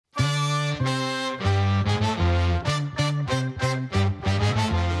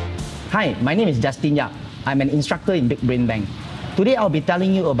Hi, my name is Justin Yap. I'm an instructor in BigBrainBank. Today I'll be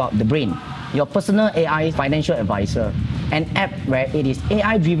telling you about TheBrain, your personal AI financial advisor, an app where it is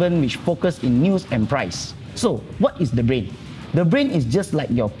AI-driven which focuses in news and price. So, what is TheBrain? TheBrain is just like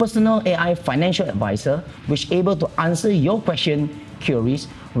your personal AI financial advisor which is able to answer your question, queries,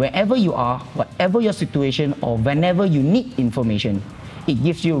 wherever you are, whatever your situation, or whenever you need information. It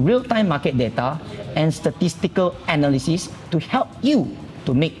gives you real-time market data and statistical analysis to help you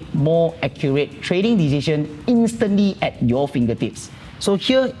to make more accurate trading decisions instantly at your fingertips. So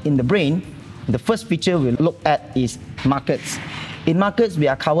here in TheBrain, the first feature we'll look at is markets. In markets, we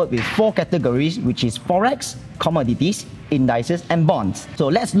are covered with 4 categories, which is Forex, commodities, indices, and bonds. So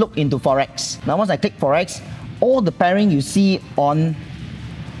let's look into Forex. Now once I click Forex, all the pairing you see on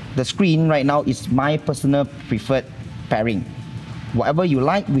the screen right now is my personal preferred pairing. Whatever you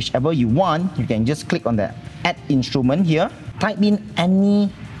like, whichever you want, you can just click on the Add Instrument here. Type in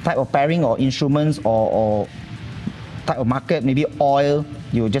any type of pairing or instruments or type of market, maybe oil,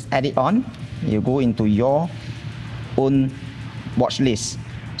 you just add it on. You go into your own watch list.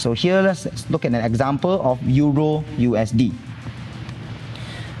 So here, let's look at an example of Euro USD.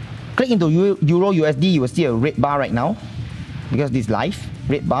 Click into Euro USD, you will see a red bar right now because this is live,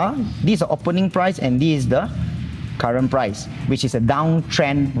 red bar. This is the opening price and this is the current price, which is a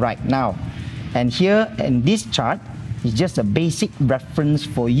downtrend right now. And here in this chart, it's just a basic reference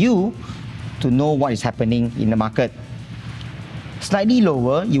for you to know what is happening in the market. Slightly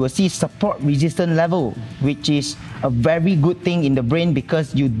lower, you will see support resistance level, which is a very good thing in TheBrain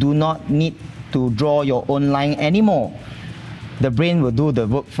because you do not need to draw your own line anymore. TheBrain will do the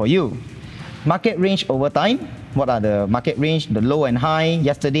work for you. Market range over time. What are the market range? The low and high,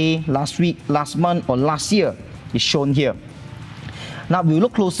 yesterday, last week, last month, or last year is shown here. Now we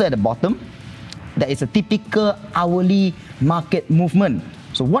look closer at the bottom. That is a typical hourly market movement.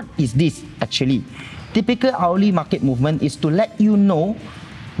 So what is this actually? Typical hourly market movement is to let you know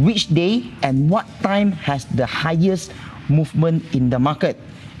which day and what time has the highest movement in the market.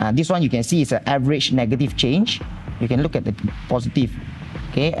 This one you can see is an average negative change. You can look at the positive,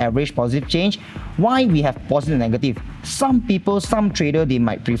 okay, average positive change. Why we have positive and negative? Some people, some trader, they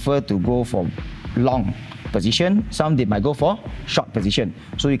might prefer to go for long position, some they might go for short position.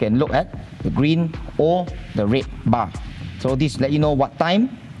 So you can look at the green or the red bar. So this let you know what time,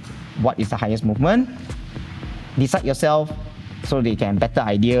 what is the highest movement. Decide yourself so they can better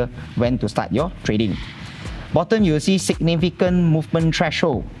idea when to start your trading. Bottom you will see significant movement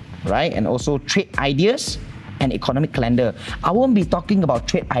threshold, right? And also trade ideas and economic calendar. I won't be talking about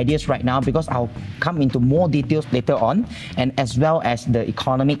trade ideas right now because I'll come into more details later on, and as well as the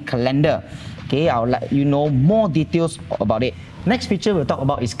economic calendar. Okay, I'll let you know more details about it. Next feature we'll talk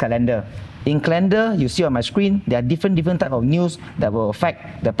about is calendar. In calendar, you see on my screen, there are different type of news that will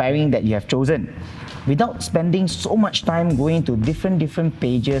affect the pairing that you have chosen. Without spending so much time going to different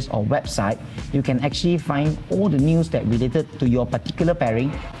pages or website, you can actually find all the news that related to your particular pairing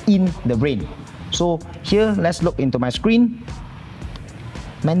in TheBrain. So here, let's look into my screen.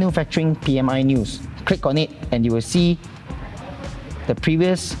 Manufacturing PMI news. Click on it and you will see the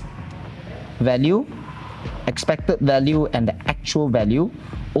previous value, expected value, and the actual value.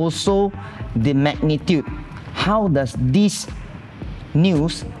 Also the magnitude. How does this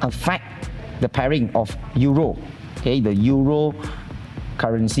news affect the pairing of euro? Okay, the euro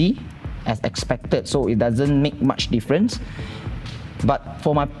currency as expected, so it doesn't make much difference. But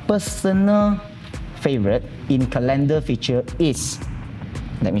for my personal favorite in calendar feature is,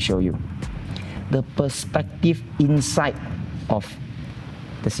 let me show you, the perspective insight of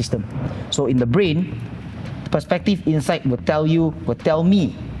the system. So in TheBrain, the perspective insight will tell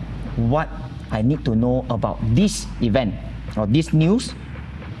me what I need to know about this event or this news.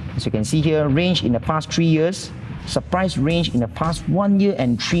 As you can see here, range in the past 3 years, surprise range in the past 1 year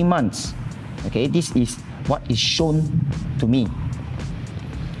and 3 months. Okay, this is what is shown to me.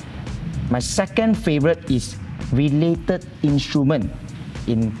 My second favorite is related instrument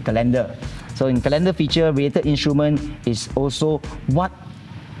in calendar. So in calendar feature, related instrument is also what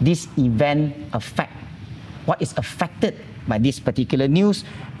this event affect, what is affected by this particular news.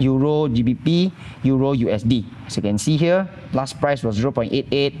 Euro GBP, Euro USD. As you can see here, last price was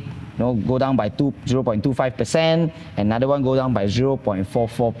 0.88, go down by 0.25%, another one go down by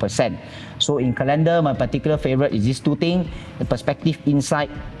 0.44%. So in calendar, my particular favorite is these two things, the perspective insight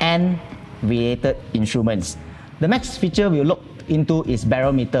and related instruments. The next feature we'll look into is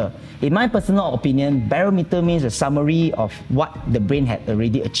barometer. In my personal opinion, barometer means a summary of what TheBrain had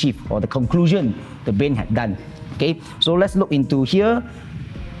already achieved or the conclusion TheBrain had done. Okay, so let's look into here.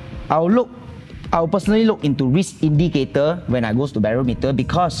 I'll personally look into risk indicator when I go to barometer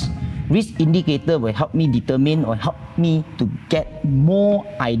because Risk indicator will help me determine or help me to get more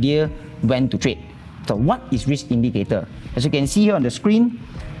idea when to trade. So what is risk indicator? As you can see here on the screen,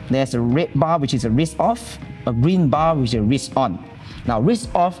 there's a red bar which is a risk off, a green bar which is a risk on. Now risk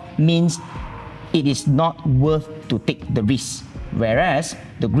off means it is not worth to take the risk, whereas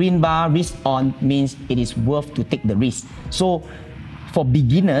the green bar risk on means it is worth to take the risk. So for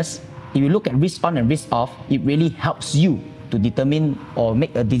beginners, if you look at risk on and risk off, it really helps you to determine or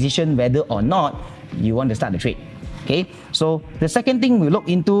make a decision whether or not you want to start the trade. Okay, so the second thing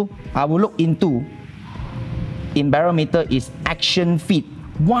I will look into in barometer is action feed.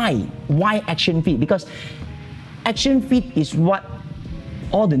 Why action feed? Because action feed is what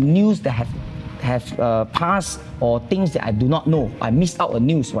all the news that have passed, or things that I do not know. I missed out a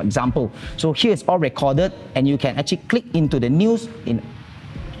news, for example. So here it's all recorded, and you can actually click into the news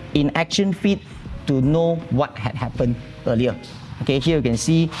in action feed to know what had happened earlier. Okay, here you can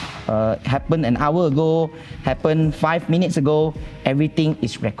see happened an hour ago, happened 5 minutes ago. Everything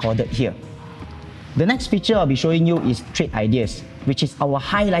is recorded here. The next feature I'll be showing you is trade ideas, which is our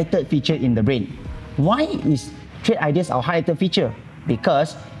highlighted feature in the brain. Why is trade ideas our highlighted feature?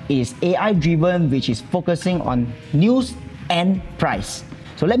 Because it is AI driven, which is focusing on news and price.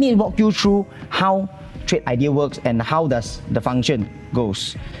 So let me walk you through how trade idea works and how does the function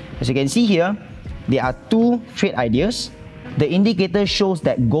goes. As you can see here, there are two trade ideas. The indicator shows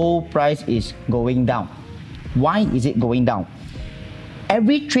that gold price is going down. Why is it going down?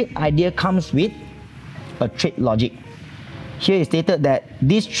 Every trade idea comes with a trade logic. Here is stated that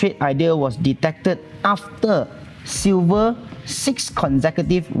this trade idea was detected after silver 6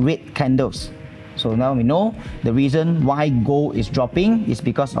 consecutive red candles. So now we know the reason why gold is dropping is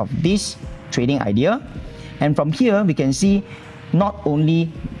because of this trading idea. And from here we can see not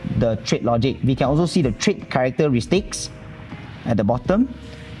only the trade logic, we can also see the trade characteristics at the bottom,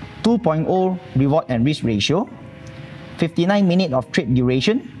 2.0 reward and risk ratio, 59 minutes of trade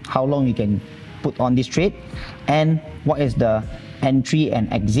duration, how long you can put on this trade, and what is the entry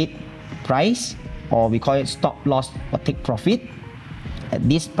and exit price, or we call it stop loss or take profit at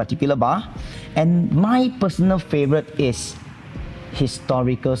this particular bar. And my personal favorite is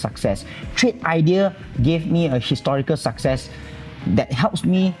historical success. Trade idea gave me a historical success that helps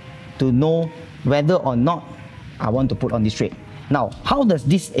me to know whether or not I want to put on this trade. Now, how does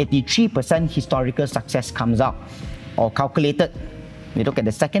this 83% historical success comes out or calculated? We look at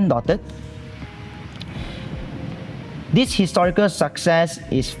the second dotted. This historical success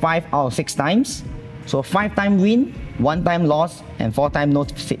is 5 out of 6 times. So 5 times win, 1 time loss, and 4 times no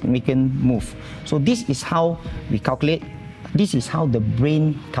significant move. So this is how we calculate. This is how the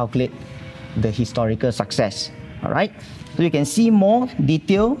brain calculate the historical success. All right. So you can see more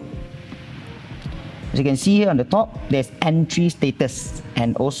detail. As you can see here on the top, there's entry status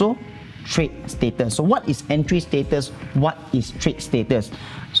and also trade status. So what is entry status? What is trade status?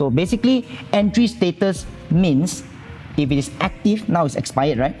 So basically, entry status means if it is active, now it's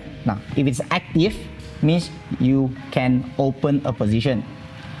expired, right? Now, if it's active, means you can open a position.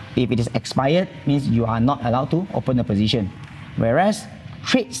 If it is expired, means you are not allowed to open a position. Whereas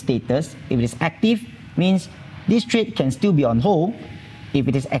trade status, if it is active, means this trade can still be on hold. If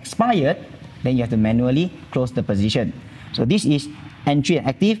it is expired, then you have to manually close the position. So this is entry and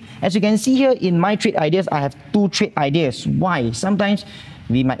active. As you can see here in my trade ideas, I have 2 trade ideas. Why? Sometimes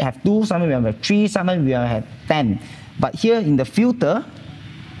we might have 2, sometimes we have 3, sometimes we might have 10. But here in the filter,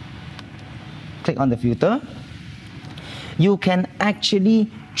 click on the filter, you can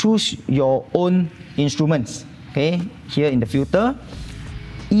actually choose your own instruments. Okay, here in the filter,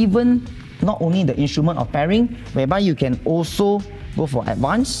 even not only the instrument of pairing, whereby you can also go for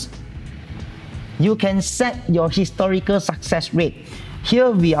advanced. You can set your historical success rate. Here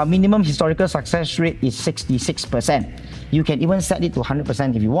our minimum historical success rate is 66%. You can even set it to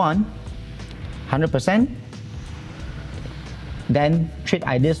 100% if you want. 100%. Then trade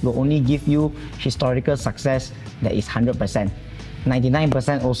ideas will only give you historical success that is 100%.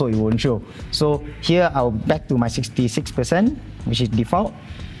 99% also it won't show. So here I'll back to my 66%, which is default.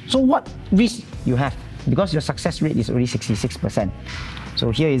 So what risk you have? Because your success rate is already 66%.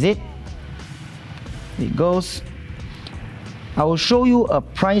 So here is it. It goes. I will show you a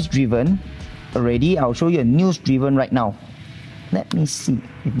price driven already. I'll show you a news driven right now. Let me see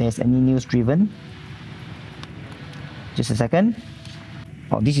if there's any news driven. Just a second.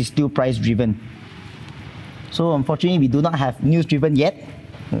 Oh, this is still price driven. So unfortunately, we do not have news driven yet.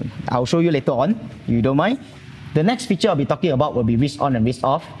 I'll show you later on, if you don't mind. The next feature I'll be talking about will be risk on and risk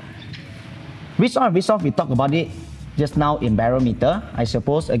off. Risk on and risk off, we talked about it just now in barometer, I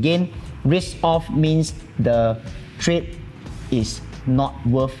suppose. Again, risk off means the trade is not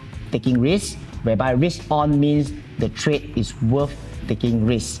worth taking risks, whereby risk on means the trade is worth taking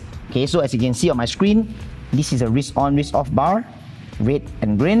risks. Okay, so as you can see on my screen, this is a risk on, risk off bar, red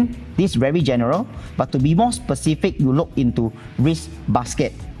and green. This is very general, but to be more specific, you look into risk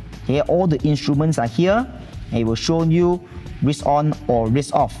basket. Okay, all the instruments are here, and it will show you risk on or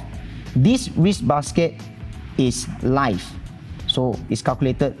risk off. This risk basket is live, so it's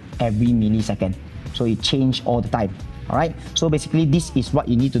calculated every millisecond, so it changes all the time. Alright, so basically this is what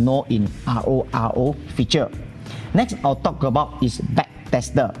you need to know in RORO feature. Next I'll talk about is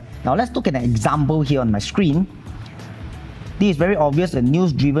backtester. Now let's look at an example here on my screen. This is very obvious. A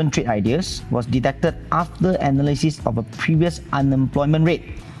news-driven trade ideas was detected after analysis of a previous unemployment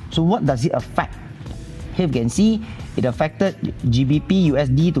rate. So what does it affect? Here you can see it affected GBP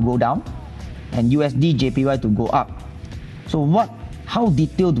USD to go down and USD JPY to go up. So how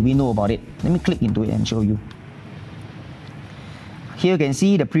detailed do we know about it? Let me click into it and show you. Here you can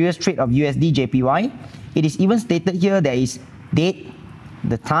see the previous trade of USD JPY. It is even stated here there is date,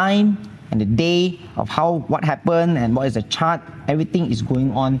 the time, and the day of what happened and what is the chart. Everything is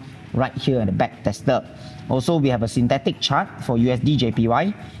going on right here at the back tester. Also, we have a synthetic chart for USD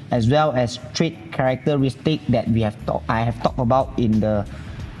JPY, as well as trade characteristic that I have talked about in the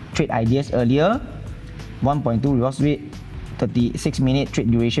trade ideas earlier. 1.2 reverse rate, 36-minute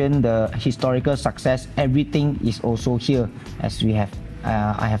trade duration, the historical success, everything is also here, as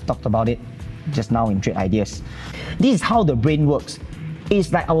I have talked about it just now in trade ideas. This is how the brain works.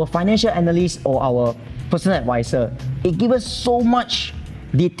 It's like our financial analyst or our personal advisor. It gives us so much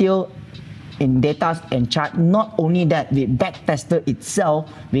detail in data and chart. Not only that, with backtester itself,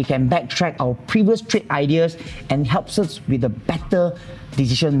 we can backtrack our previous trade ideas and helps us with a better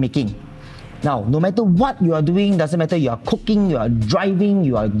decision making. Now, no matter what you are doing, doesn't matter you are cooking, you are driving,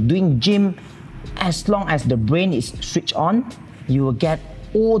 you are doing gym, as long as the brain is switched on, you will get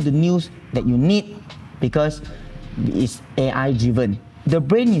all the news that you need because it's AI driven. The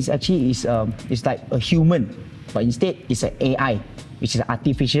brain is actually is like a human, but instead it's an AI, which is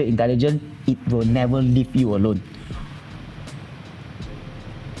artificial intelligence. It will never leave you alone.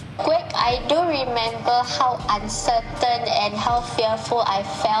 Quick, I do remember how uncertain and how fearful I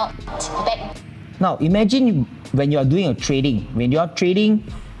felt back. Now imagine when you are doing a trading. When you are trading,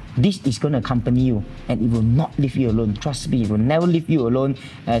 this is going to accompany you and it will not leave you alone. Trust me, it will never leave you alone,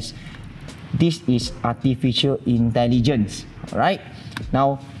 as this is artificial intelligence. Alright?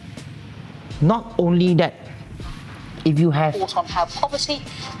 Now, not only that, if you have on how poverty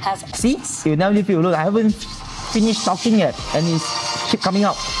has see, it will never leave you alone. I haven't finished talking yet and it's keep coming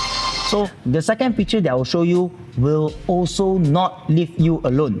out. So the second feature that I will show you will also not leave you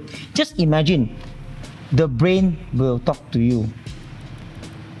alone. Just imagine, the brain will talk to you.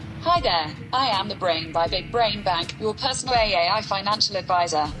 Hi there, I am the Brain by BigBrainBank, your personal AI financial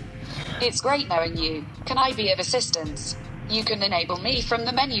advisor. It's great knowing you. Can I be of assistance? You can enable me from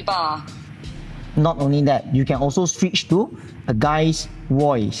the menu bar. Not only that, you can also switch to a guy's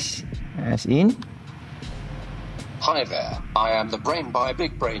voice, as in, hi there, I am the Brain by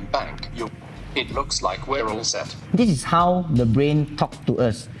BigBrainBank. It looks like we're all set. This is how the brain talks to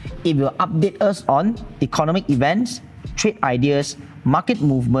us. It will update us on economic events, trade ideas, market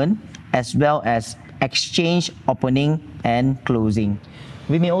movement, as well as exchange opening and closing.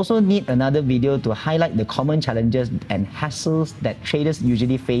 We may also need another video to highlight the common challenges and hassles that traders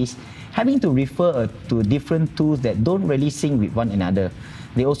usually face, having to refer to different tools that don't really sync with one another.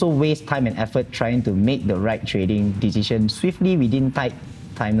 They also waste time and effort trying to make the right trading decision swiftly within tight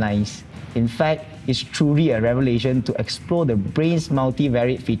timelines. In fact, it's truly a revelation to explore the brain's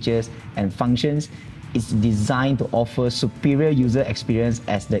multivariate features and functions. It's designed to offer superior user experience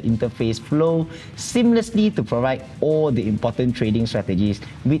as the interface flows seamlessly to provide all the important trading strategies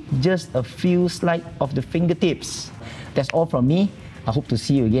with just a few slides of the fingertips. That's all from me. I hope to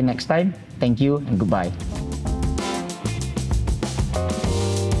see you again next time. Thank you and goodbye.